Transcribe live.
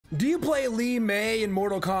Do you play Li Mei in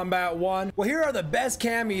Mortal Kombat 1? Well, here are the best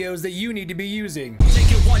cameos that you need to be using.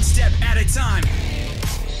 Take it one step at a time.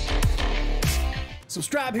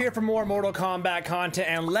 Subscribe here for more Mortal Kombat content,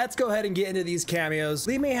 and let's go ahead and get into these cameos.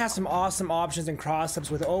 Li Mei has some awesome options and cross-ups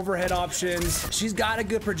with overhead options. She's got a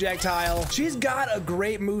good projectile. She's got a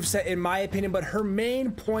great moveset in my opinion, but her main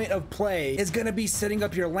point of play is gonna be setting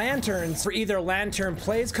up your lanterns for either lantern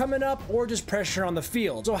plays coming up or just pressure on the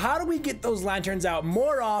field. So how do we get those lanterns out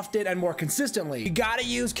more often and more consistently? You gotta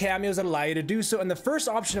use cameos that allow you to do so, and the first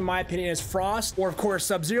option in my opinion is Frost, or of course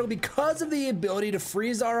Sub-Zero, because of the ability to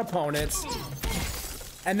freeze our opponents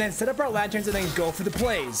and then set up our lanterns and then go for the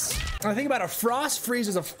plays. When I think about a Frost freeze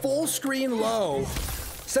is a full screen low,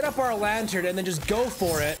 set up our lantern and then just go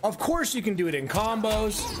for it. Of course you can do it in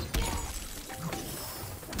combos.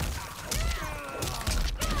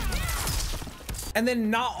 And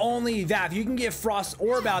then not only that, if you can get Frost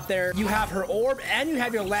orb out there, you have her orb and you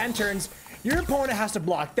have your lanterns. Your opponent has to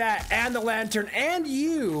block that and the lantern and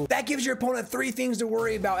you. That gives your opponent 3 things to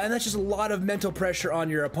worry about, and that's just a lot of mental pressure on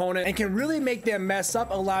your opponent and can really make them mess up,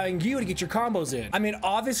 allowing you to get your combos in. I mean,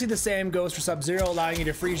 obviously the same goes for Sub-Zero, allowing you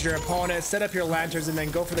to freeze your opponent, set up your lanterns, and then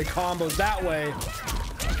go for the combos that way.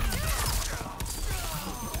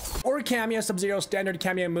 Or Kameo, Sub-Zero's standard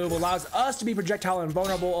Kameo move allows us to be projectile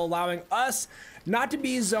invulnerable, allowing us not to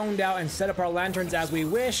be zoned out and set up our lanterns as we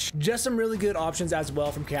wish. Just some really good options as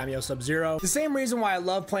well from Kameo Sub-Zero. The same reason why I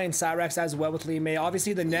love playing Cyrax as well with Li Mei.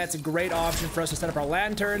 Obviously the net's a great option for us to set up our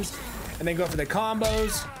lanterns and then go for the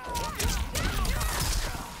combos.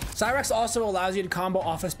 Cyrax also allows you to combo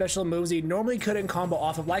off of special moves that you normally couldn't combo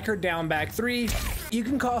off of, like her down back 3. You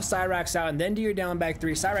can call Cyrax out and then do your down back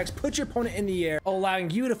 3. Cyrax puts your opponent in the air,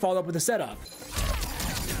 allowing you to follow up with a setup.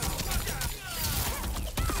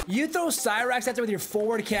 You throw Cyrax out there with your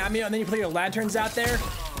forward Kameo and then you play your lanterns out there.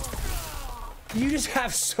 You just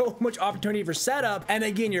have so much opportunity for setup, and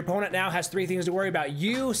again, your opponent now has 3 things to worry about: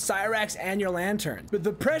 you, Cyrax, and your lantern. But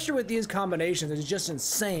the pressure with these combinations is just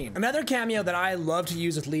insane. Another Kameo that I love to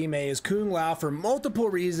use with Li Mei is Kung Lao for multiple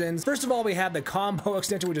reasons. First of all, we have the combo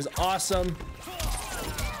extension, which is awesome.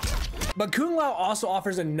 But Kung Lao also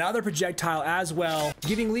offers another projectile as well,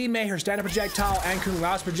 giving Li Mei her standard projectile and Kung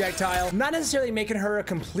Lao's projectile. Not necessarily making her a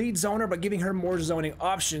complete zoner, but giving her more zoning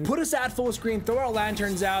options. Put us at full screen, throw our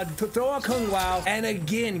lanterns out, throw out Kung Lao, and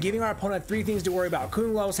again, giving our opponent 3 things to worry about: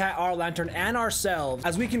 Kung Lao's hat, our lantern, and ourselves,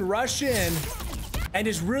 as we can rush in and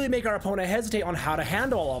just really make our opponent hesitate on how to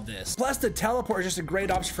handle all of this. Plus, the teleport is just a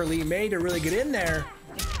great option for Li Mei to really get in there.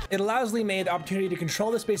 It allows Li Mei the opportunity to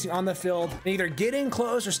control the spacing on the field and either get in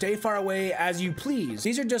close or stay far away as you please.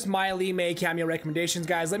 These are just my Li Mei Kameo recommendations,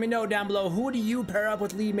 guys. Let me know down below, who do you pair up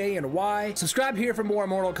with Li Mei and why? Subscribe here for more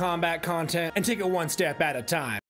Mortal Kombat content and take it one step at a time.